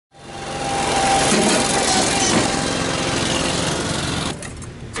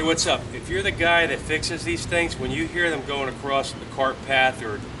what's up? If you're the guy that fixes these things, when you hear them going across the cart path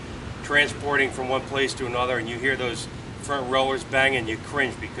or transporting from one place to another and you hear those front rollers banging, you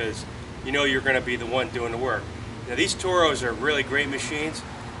cringe because you know you're going to be the one doing the work. Now these Toros are really great machines,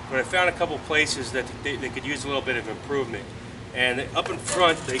 but I found a couple places that they could use a little bit of improvement. And up in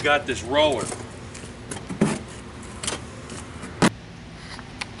front they got this roller.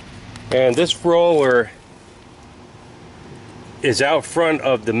 And this roller is out front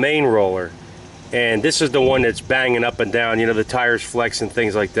of the main roller, and this is the one that's banging up and down, you know, the tires flex and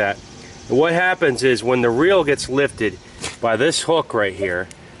things like that. And what happens is when the reel gets lifted by this hook right here,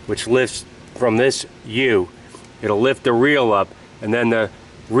 which lifts from this U, it'll lift the reel up, and then the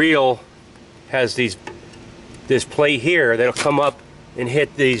reel has this plate here that'll come up and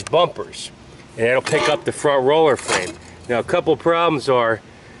hit these bumpers, and it'll pick up the front roller frame. Now a couple problems are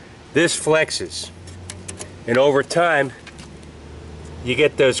this flexes, and over time you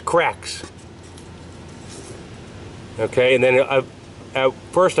get those cracks. Okay, and then at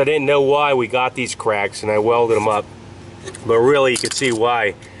first I didn't know why we got these cracks, and I welded them up, but really you can see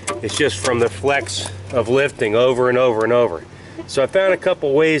why. It's just from the flex of lifting over and over and over. So I found a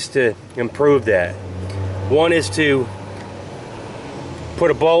couple ways to improve that. One is to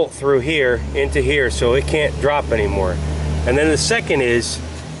put a bolt through here into here so it can't drop anymore, and then the second is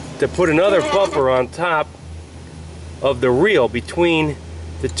to put another bumper on top of the reel between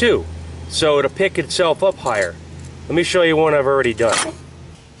the two so it'll pick itself up higher. Let me show you one I've already done.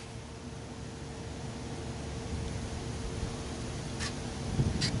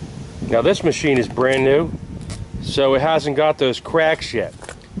 Now this machine is brand new, so it hasn't got those cracks yet,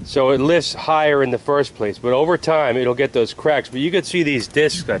 so it lifts higher in the first place, but over time it'll get those cracks. But you can see these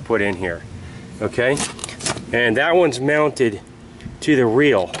discs I put in here, okay, and that one's mounted to the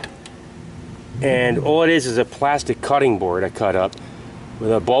reel, and all it is a plastic cutting board I cut up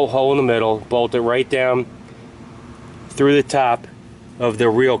with a bolt hole in the middle, bolt it right down through the top of the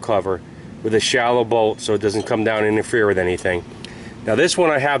reel cover with a shallow bolt so it doesn't come down and interfere with anything. Now this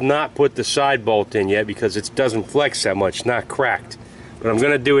one I have not put the side bolt in yet because it doesn't flex that much, it's not cracked, but I'm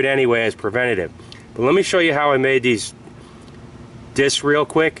going to do it anyway as preventative. But let me show you how I made these discs real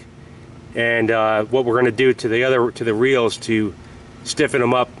quick, and what we're going to do to the reels to stiffen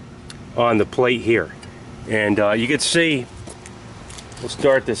them up on the plate here. And you can see, we'll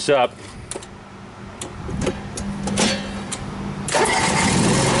start this up.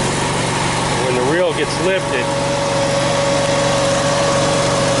 When the reel gets lifted,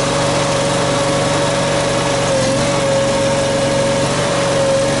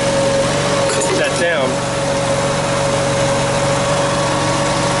 set down,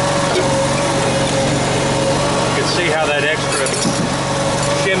 you can see how that extra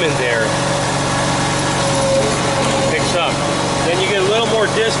shim in there picks up. Then you get a little more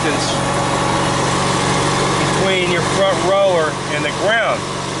distance between your front roller and the ground.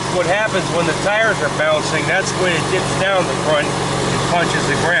 What happens when the tires are bouncing, that's when it dips down the front and punches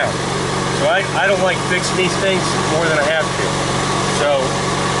the ground. So I don't like fixing these things more than I have to. So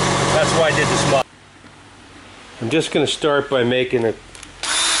that's why I did this mod. I'm just going to start by making a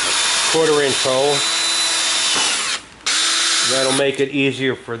 1/4-inch hole. That'll make it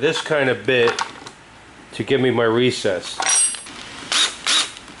easier for this kind of bit to give me my recess.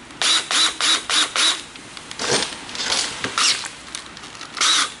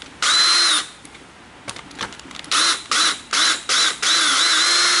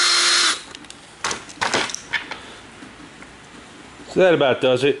 So that about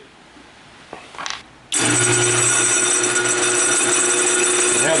does it.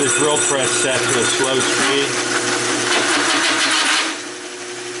 Now this drill press set to a slow speed.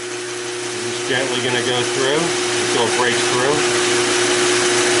 Just gently going to go through until it breaks through.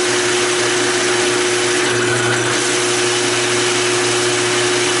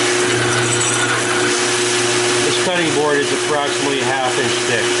 This cutting board is approximately a 1/2 inch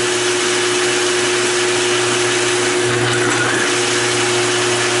thick.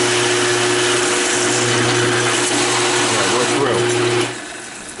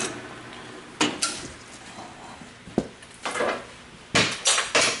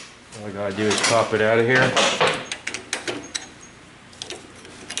 All I gotta do is pop it out of here.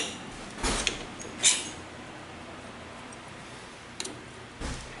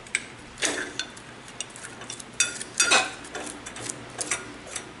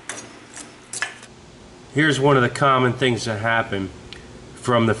 Here's one of the common things that happen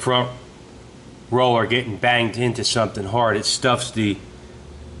from the front roller getting banged into something hard. It stuffs the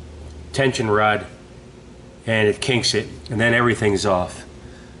tension rod and it kinks it, and then everything's off.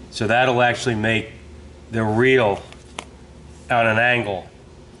 So that'll actually make the reel on an angle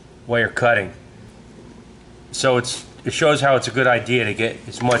while you're cutting. So it shows how it's a good idea to get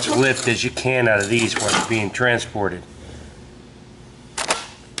as much lift as you can out of these when it's being transported.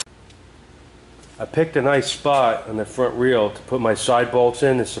 I picked a nice spot on the front reel to put my side bolts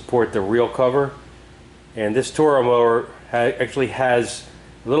in to support the reel cover. And this Toro mower actually has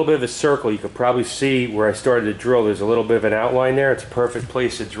a little bit of a circle. You could probably see where I started to drill. There's a little bit of an outline there. It's a perfect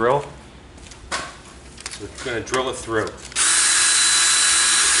place to drill. So we're going to drill it through.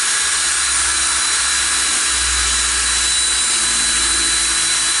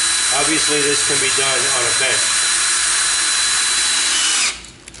 Obviously this can be done on a bench.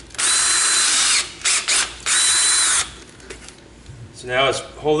 So now, as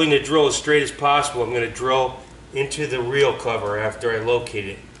holding the drill as straight as possible, I'm going to drill into the reel cover after I locate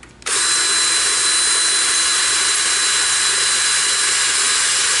it.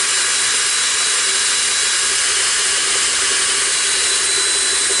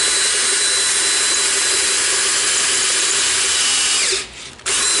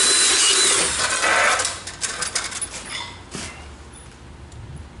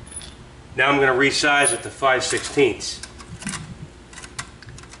 Now I'm going to resize it to 5/16.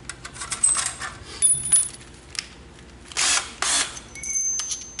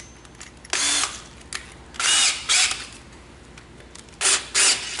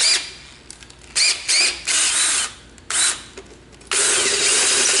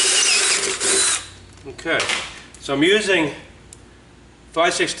 Okay, so I'm using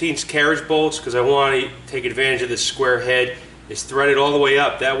 5/16 carriage bolts because I want to take advantage of this square head. It's threaded all the way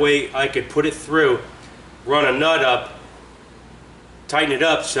up. That way I could put it through, run a nut up, tighten it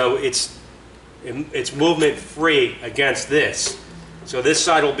up so it's movement free against this. So this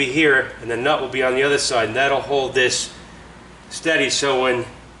side will be here and the nut will be on the other side, and that'll hold this steady so when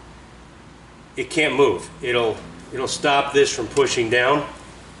it can't move, it'll stop this from pushing down.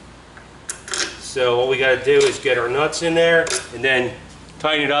 So what we got to do is get our nuts in there and then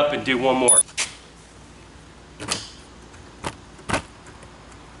tighten it up and do one more.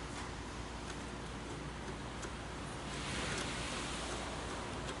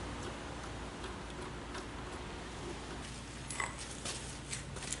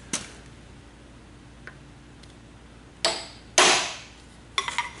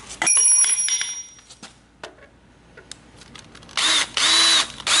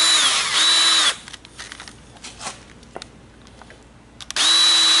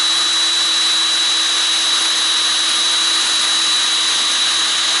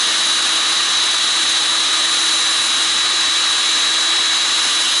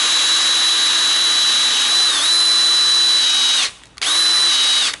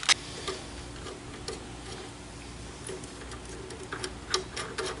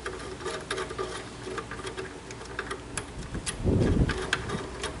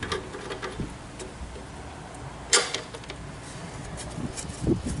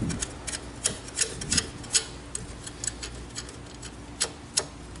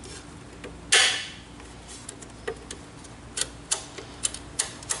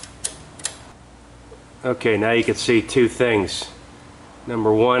 Okay, now you can see two things.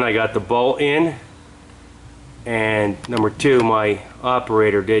 Number one, I got the bolt in, and number two, my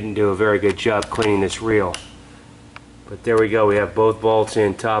operator didn't do a very good job cleaning this reel. But there we go, we have both bolts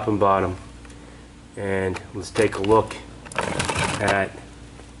in, top and bottom. And let's take a look at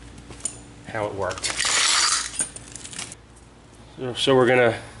how it worked. So we're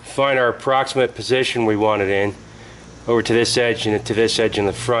going to find our approximate position we want it in, over to this edge and to this edge in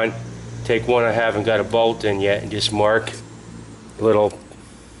the front. Take one I haven't got a bolt in yet and just mark a little.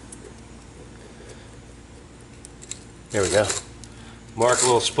 There we go. Mark a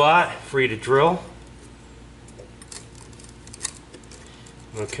little spot, free to drill.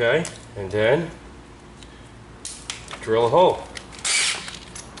 Okay, and then drill a hole.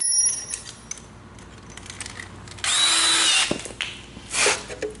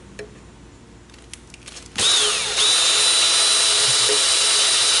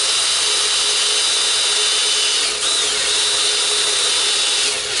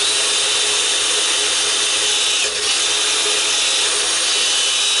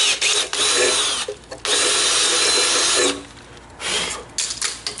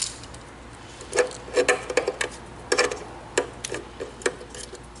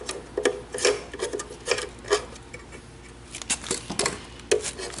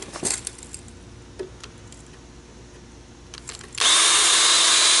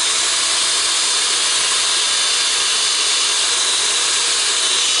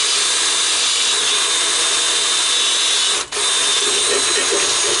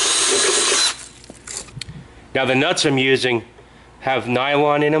 Now the nuts I'm using have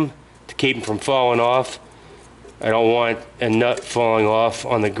nylon in them to keep them from falling off. I don't want a nut falling off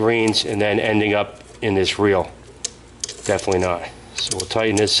on the greens and then ending up in this reel. Definitely not. So we'll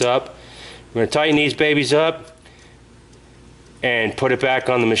tighten this up. We're going to tighten these babies up and put it back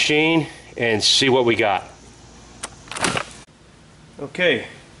on the machine and see what we got. Okay,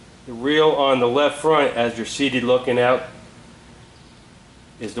 the reel on the left front, as you're seated looking out,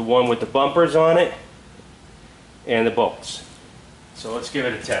 is the one with the bumpers on it and the bolts. So let's give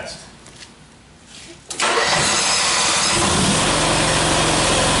it a test.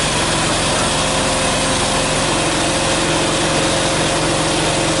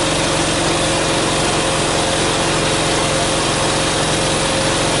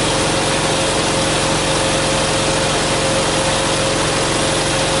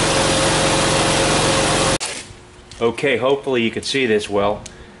 Okay, hopefully you can see this well.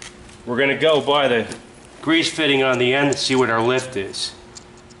 We're going to go by the grease fitting on the end to see what our lift is.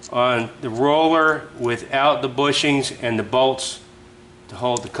 On the roller without the bushings and the bolts to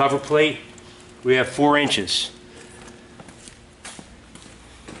hold the cover plate, we have 4 inches.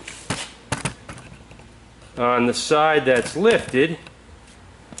 On the side that's lifted,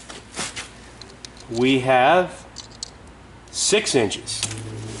 we have 6 inches.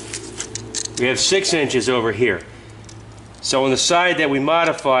 We have 6 inches over here. So on the side that we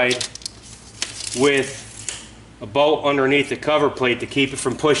modified with a bolt underneath the cover plate to keep it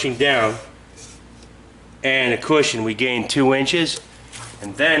from pushing down and a cushion, we gained 2 inches.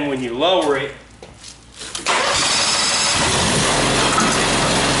 And then when you lower it,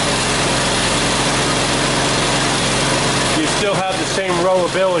 you still have the same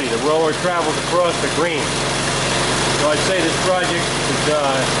rollability. The roller travels across the green. So I'd say this project is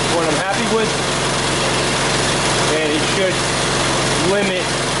one I'm happy with. And it should limit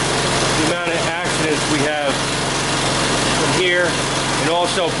the amount of accidents we have from here, and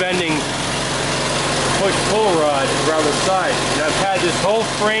also bending push-pull rod around the side. And I've had this whole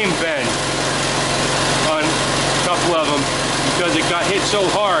frame bend on a couple of them because it got hit so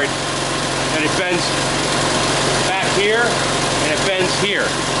hard that it bends back here and it bends here.